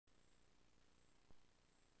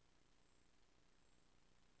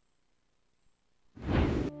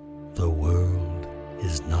The world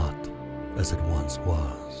is not as it once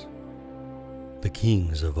was. The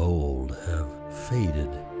kings of old have faded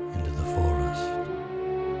into the forest,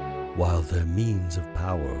 while their means of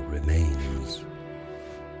power remains.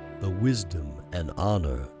 The wisdom and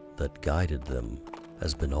honor that guided them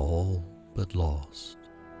has been all but lost.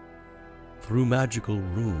 Through magical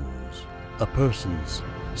runes, a person's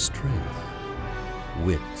strength,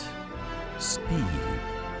 wit, speed,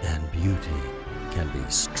 and beauty can be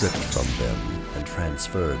stripped from them and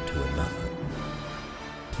transferred to another.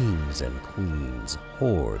 Kings and queens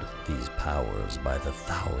hoard these powers by the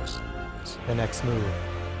thousands. The next move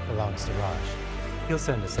belongs to Raj. He'll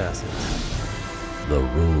send assassins. The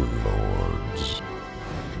Runelords.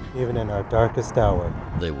 Even in our darkest hour,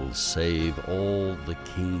 They will save all the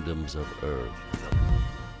kingdoms of Earth,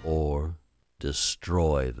 or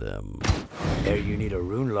destroy them. There you need a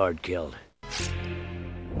Runelord killed.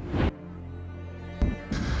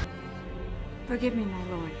 Forgive me, my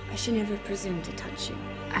lord. I should never presume to touch you.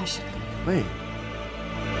 I should leave. Wait.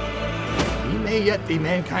 He may yet be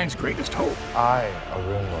mankind's greatest hope. I, a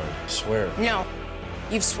Runelord, Swear. No.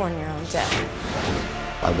 You've sworn your own death.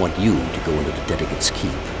 I want you to go into the Dedicate's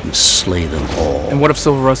Keep and slay them all. And what if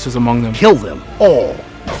Silver Rust is among them? Kill them all.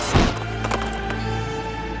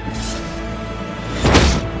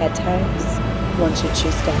 At times, one should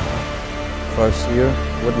choose death. Farseer,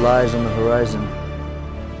 what lies on the horizon?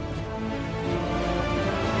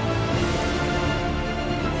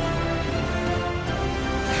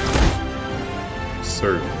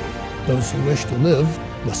 Serve. Those who wish to live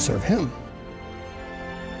must serve him.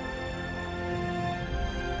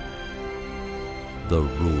 The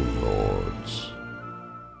Runelords.